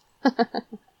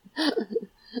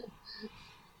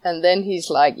 And then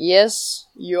he's like, yes,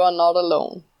 you are not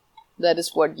alone. That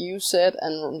is what you said,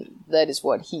 and that is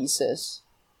what he says.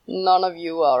 None of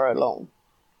you are alone.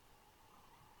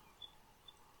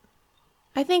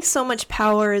 I think so much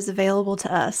power is available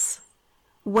to us.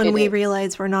 when we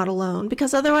realize we're not alone,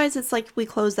 because otherwise it's like we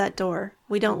close that door.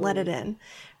 We don't let it in,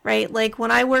 right? Like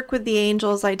when I work with the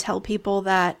angels, I tell people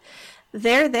that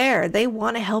they're there. They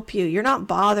want to help you. You're not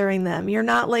bothering them. You're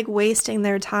not like wasting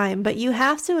their time, but you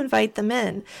have to invite them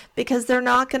in because they're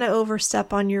not going to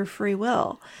overstep on your free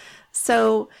will.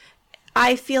 So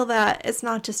I feel that it's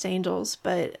not just angels,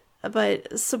 but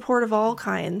support of all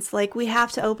kinds. Like we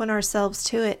have to open ourselves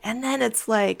to it. And then it's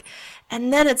like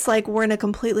we're in a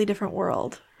completely different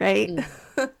world, right?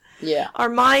 Yeah. Our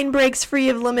mind breaks free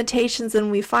of limitations and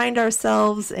we find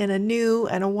ourselves in a new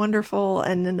and a wonderful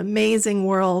and an amazing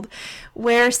world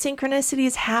where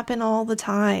synchronicities happen all the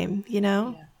time, you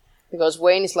know? Yeah. Because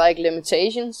Wayne is like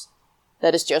limitations.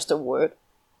 That is just a word.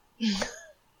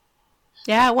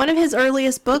 Yeah, one of his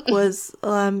earliest book was,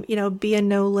 be a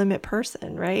no limit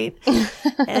person, right?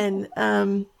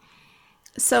 And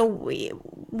so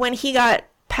when he got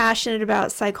passionate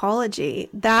about psychology,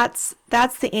 that's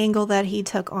the angle that he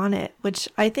took on it, which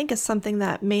I think is something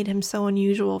that made him so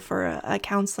unusual for a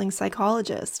counseling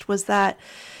psychologist, was that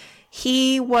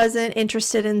he wasn't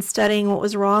interested in studying what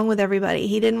was wrong with everybody.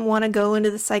 He didn't want to go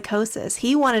into the psychosis.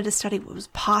 He wanted to study what was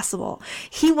possible.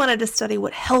 He wanted to study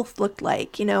what health looked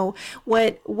like,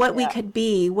 what we could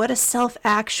be, what a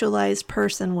self-actualized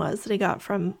person was that he got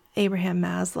from Abraham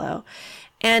Maslow.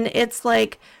 And it's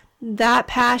like that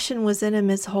passion was in him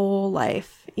his whole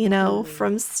life,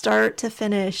 from start to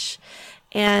finish.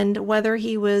 And whether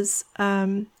he was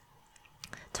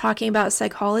talking about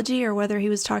psychology or whether he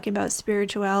was talking about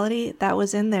spirituality, that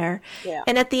was in there. Yeah.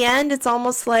 And at the end, it's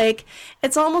almost like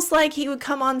he would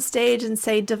come on stage and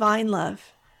say, divine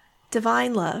love,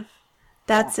 divine love.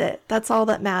 That's it. That's all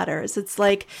that matters. It's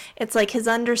like his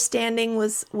understanding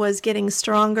was getting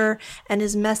stronger and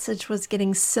his message was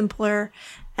getting simpler.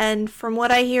 And from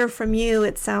what I hear from you,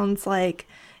 it sounds like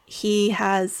he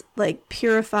has like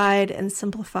purified and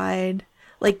simplified,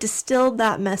 like distilled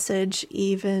that message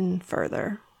even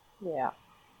further. Yeah.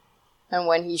 And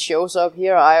when he shows up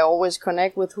here, I always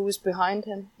connect with who's behind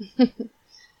him.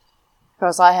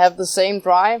 Because I have the same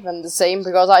drive and the same,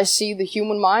 because I see the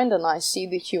human mind and I see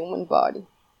the human body.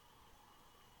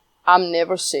 I'm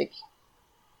never sick.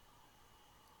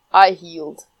 I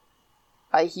healed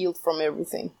from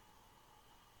everything.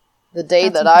 The day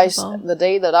that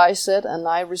I said and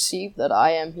I received that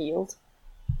I am healed,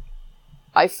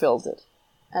 I felt it.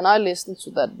 And I listened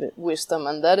to that wisdom,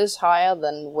 and that is higher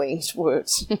than Wayne's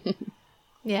words.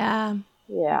 Yeah.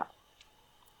 Yeah.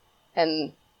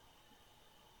 And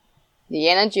the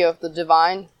energy of the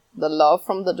divine, the love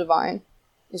from the divine,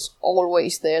 is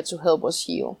always there to help us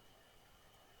heal.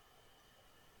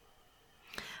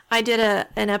 I did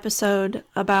an episode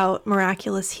about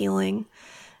miraculous healing,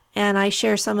 and I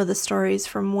share some of the stories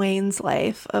from Wayne's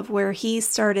life of where he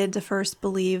started to first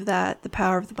believe that the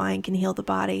power of the mind can heal the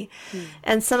body,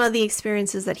 and some of the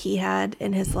experiences that he had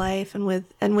in his life and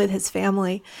with his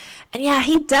family. And yeah,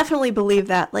 he definitely believed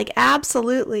that, like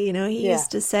absolutely. He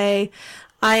used to say,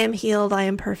 "I am healed. I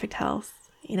am perfect health."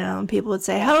 And people would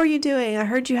say, "How are you doing? I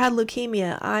heard you had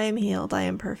leukemia." "I am healed. I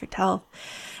am perfect health."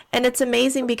 And it's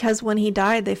amazing because when he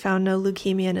died, they found no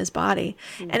leukemia in his body.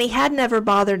 And he had never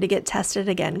bothered to get tested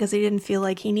again because he didn't feel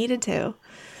like he needed to.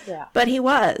 Yeah. But he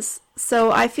was.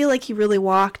 So I feel like he really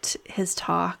walked his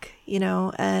talk,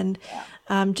 and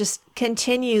just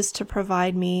continues to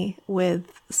provide me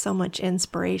with so much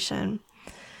inspiration.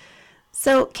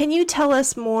 So can you tell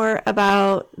us more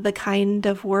about the kind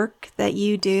of work that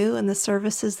you do and the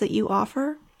services that you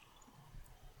offer?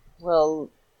 Well,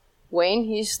 Wayne,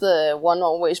 he's the one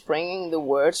always bringing the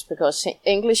words, because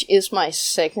English is my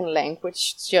second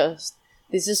language.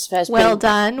 Well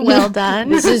done.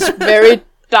 This is very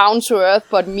down to earth,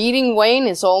 but meeting Wayne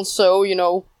is also,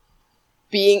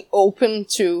 being open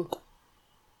to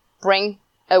bring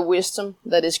a wisdom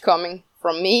that is coming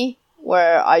from me,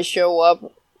 where I show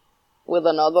up with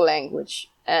another language.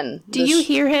 And do you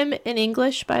hear him in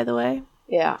English, by the way?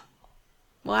 Yeah.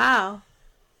 Wow.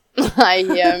 I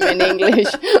hear him in English.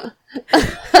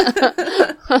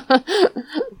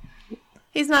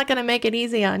 He's not going to make it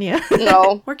easy on you.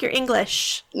 No. Work your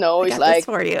English. No, he's got like, this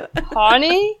for you.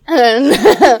 "Honey?" And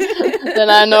then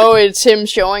I know it's him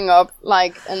showing up,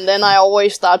 and then I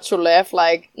always start to laugh,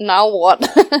 now what?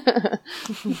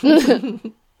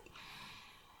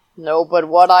 No, but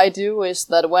what I do is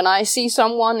that when I see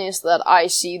someone is that I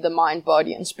see the mind,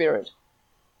 body, and spirit.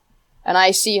 And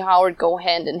I see how it go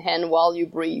hand in hand while you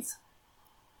breathe.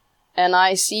 And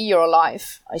I see your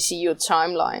life. I see your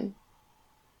timeline.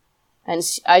 And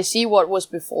I see what was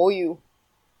before you.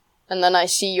 And then I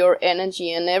see your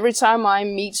energy. And every time I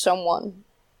meet someone,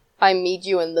 I meet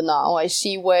you in the now. I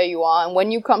see where you are. And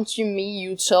when you come to me,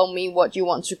 you tell me what you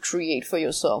want to create for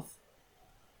yourself.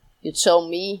 You tell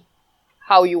me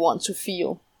how you want to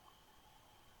feel.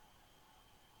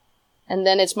 And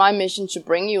then it's my mission to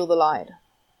bring you the light.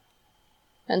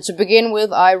 And to begin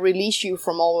with, I release you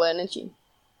from all energy.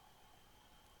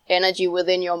 Energy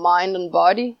within your mind and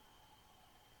body.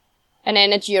 And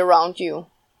energy around you.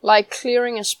 Like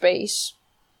clearing a space.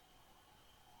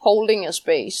 Holding a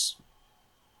space.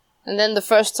 And then the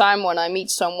first time when I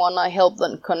meet someone, I help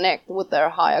them connect with their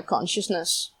higher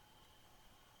consciousness.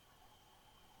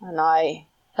 And I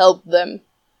help them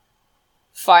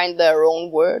find their own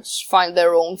words, find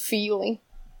their own feeling.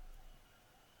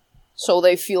 So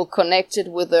they feel connected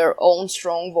with their own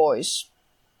strong voice.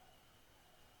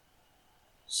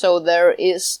 So there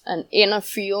is an inner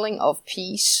feeling of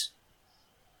peace.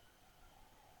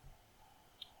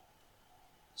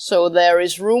 So there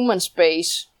is room and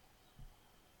space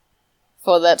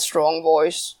for that strong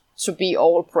voice to be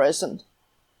all present.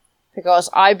 Because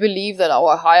I believe that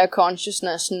our higher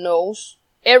consciousness knows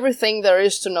everything there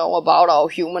is to know about our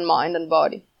human mind and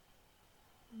body.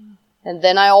 And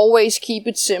then I always keep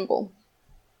it simple.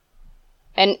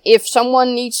 And if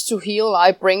someone needs to heal,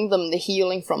 I bring them the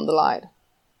healing from the light.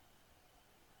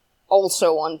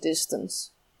 Also on distance.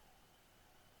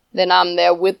 Then I'm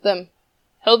there with them,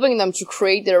 helping them to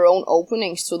create their own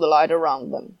openings to the light around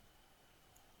them.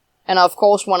 And of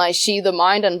course, when I see the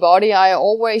mind and body, I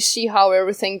always see how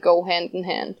everything go hand in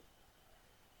hand.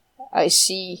 I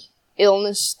see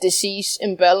illness, disease,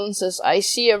 imbalances. I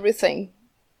see everything.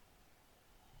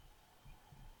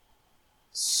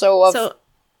 So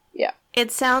yeah.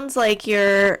 It sounds like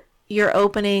you're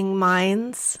opening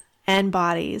minds and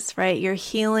bodies, right? You're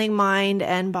healing mind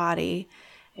and body,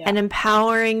 and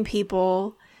empowering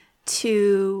people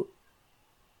to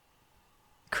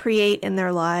create in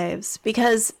their lives,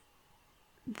 because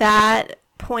that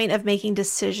point of making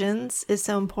decisions is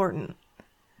so important.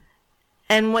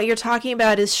 And what you're talking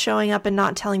about is showing up and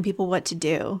not telling people what to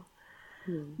do,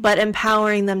 but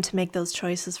empowering them to make those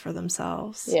choices for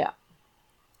themselves. Yeah.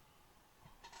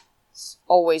 It's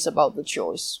always about the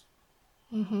choice.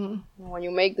 Mm-hmm. When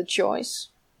you make the choice,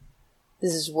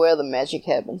 this is where the magic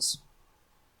happens.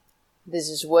 This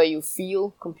is where you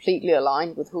feel completely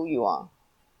aligned with who you are.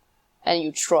 And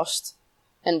you trust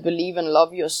and believe and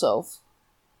love yourself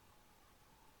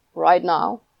right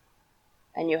now.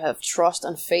 And you have trust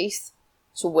and faith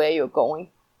to where you're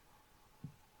going.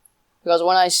 Because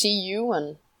when I see you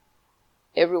and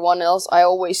everyone else, I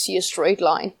always see a straight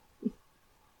line.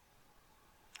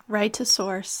 Right to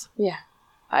source. Yeah.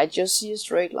 I just see a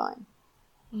straight line.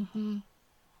 Mm-hmm.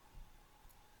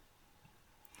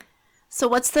 So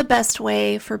what's the best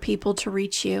way for people to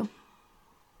reach you?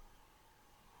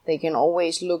 They can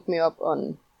always look me up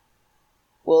on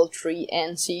World Tree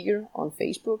Anne Seeger on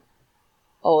Facebook.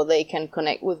 Or they can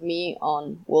connect with me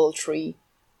on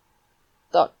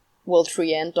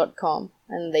worldtreeanne.com,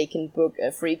 and they can book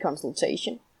a free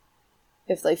consultation.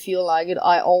 If they feel like it,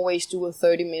 I always do a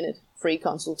 30-minute free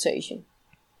consultation.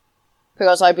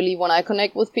 Because I believe when I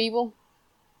connect with people,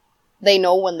 they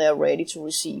know when they're ready to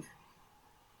receive.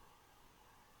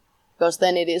 Because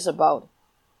then it is about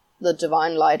the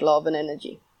divine light, love, and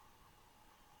energy.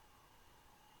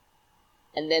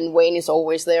 And then Wayne is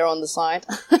always there on the side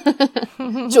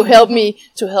to help me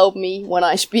when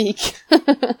I speak.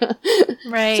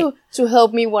 Right. To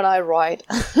help me when I write.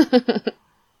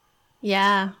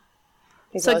 Yeah.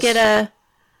 Because so get a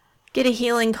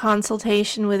healing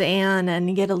consultation with Anne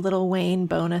and get a little Wayne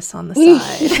bonus on the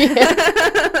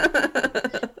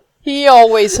side. He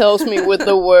always helps me with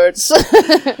the words.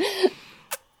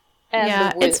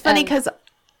 Yeah, it's funny because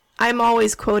I'm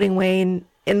always quoting Wayne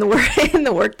in the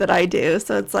work that I do,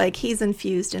 so it's like he's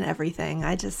infused in everything.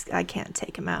 I can't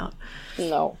take him out.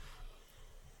 No,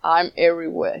 I'm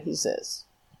everywhere, he says.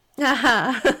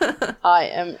 I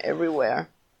am everywhere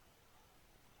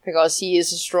because he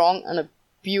is a strong and a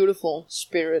beautiful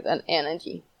spirit and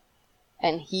energy,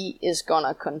 and he is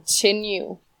gonna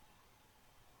continue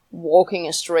walking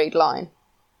a straight line.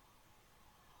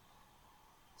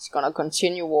 He's gonna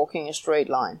continue walking a straight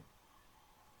line.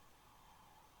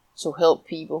 To help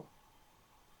people.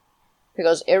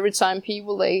 Because every time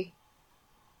people, they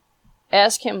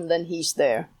ask him, then he's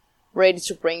there. Ready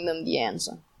to bring them the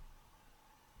answer.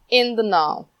 In the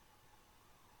now.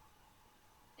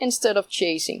 Instead of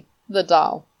chasing the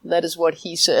Tao. That is what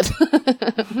he said.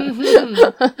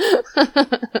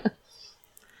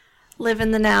 Live in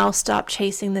the now, stop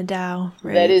chasing the Tao.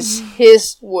 Right? That is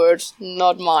his words,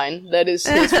 not mine. That is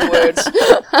his words.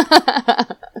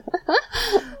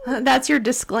 That's your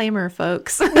disclaimer,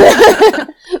 folks.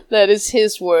 That is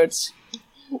his words.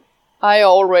 I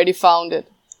already found it.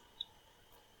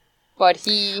 But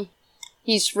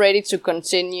he's ready to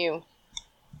continue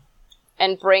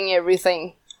and bring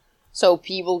everything so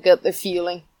people get the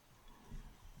feeling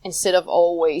instead of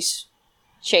always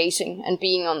chasing and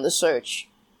being on the search.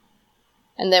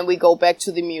 And then we go back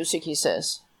to the music, he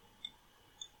says.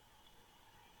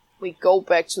 We go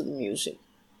back to the music.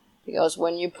 Because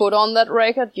when you put on that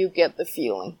record, you get the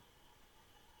feeling.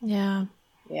 Yeah.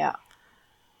 Yeah.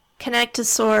 Connect to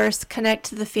source, connect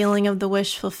to the feeling of the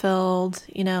wish fulfilled.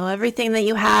 You know, everything that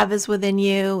you have is within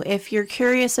you. If you're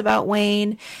curious about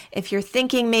Wayne, if you're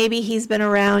thinking maybe he's been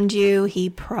around you, he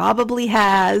probably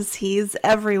has. He's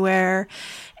everywhere.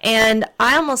 And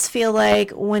I almost feel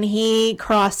like when he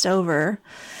crossed over,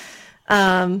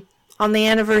 on the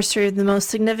anniversary of the most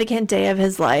significant day of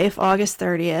his life, August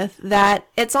 30th, that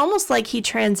it's almost like he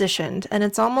transitioned and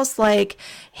it's almost like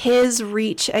his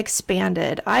reach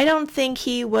expanded. I don't think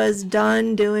he was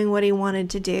done doing what he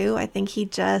wanted to do. I think he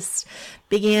just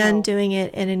began doing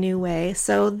it in a new way.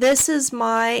 So this is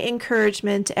my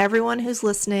encouragement to everyone who's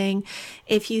listening.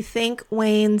 If you think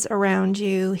Wayne's around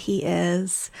you, he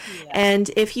is. Yeah.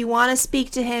 And if you want to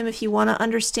speak to him, if you want to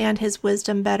understand his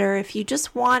wisdom better, if you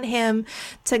just want him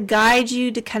to guide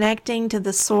you to connecting to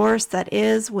the source that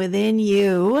is within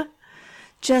you,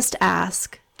 just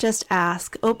ask. Just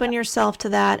ask. Open yourself to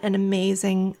that and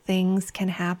amazing things can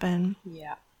happen.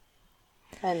 Yeah.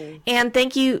 And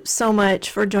thank you so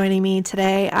much for joining me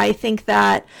today. I think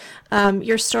that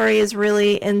your story is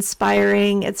really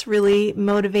inspiring. It's really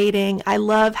motivating. I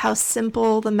love how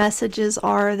simple the messages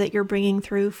are that you're bringing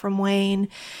through from Wayne.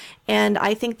 And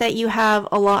I think that you have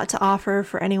a lot to offer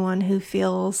for anyone who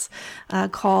feels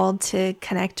called to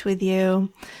connect with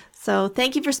you. So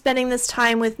thank you for spending this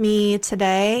time with me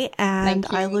today, and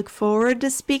I look forward to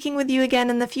speaking with you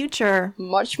again in the future.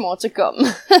 Much more to come.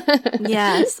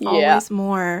 Yes, always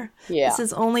more. Yeah. This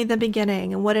is only the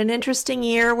beginning, and what an interesting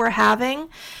year we're having.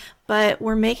 But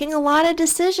we're making a lot of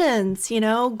decisions, you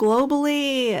know,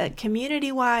 globally,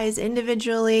 community-wise,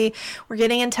 individually. We're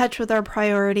getting in touch with our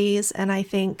priorities, and I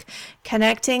think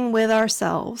connecting with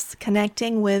ourselves,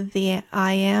 connecting with the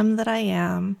I am that I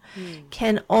am,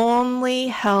 can only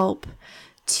help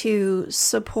to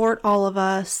support all of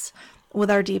us with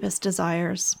our deepest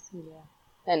desires. Yeah.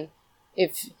 And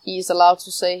if he's allowed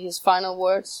to say his final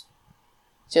words,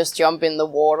 just jump in the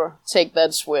water, take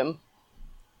that swim.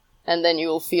 And then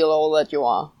you'll feel all that you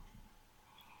are.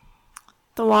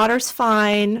 The water's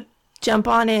fine. Jump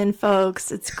on in,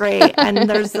 folks. It's great. And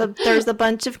there's a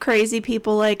bunch of crazy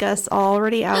people like us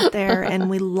already out there,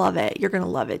 and we love it. You're going to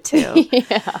love it too.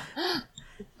 Yeah.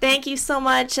 Thank you so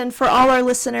much. And for all our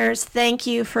listeners, thank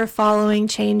you for following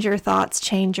Change Your Thoughts,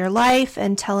 Change Your Life,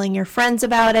 and telling your friends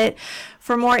about it.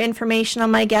 For more information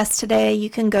on my guest today, you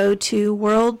can go to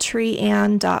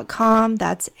worldtreeanne.com.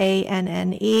 That's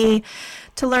ANNE.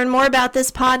 To learn more about this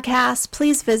podcast,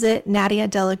 please visit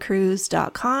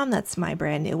nadiadelacruz.com. That's my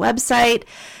brand new website.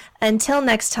 Until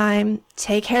next time,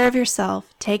 take care of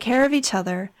yourself, take care of each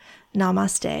other.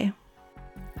 Namaste.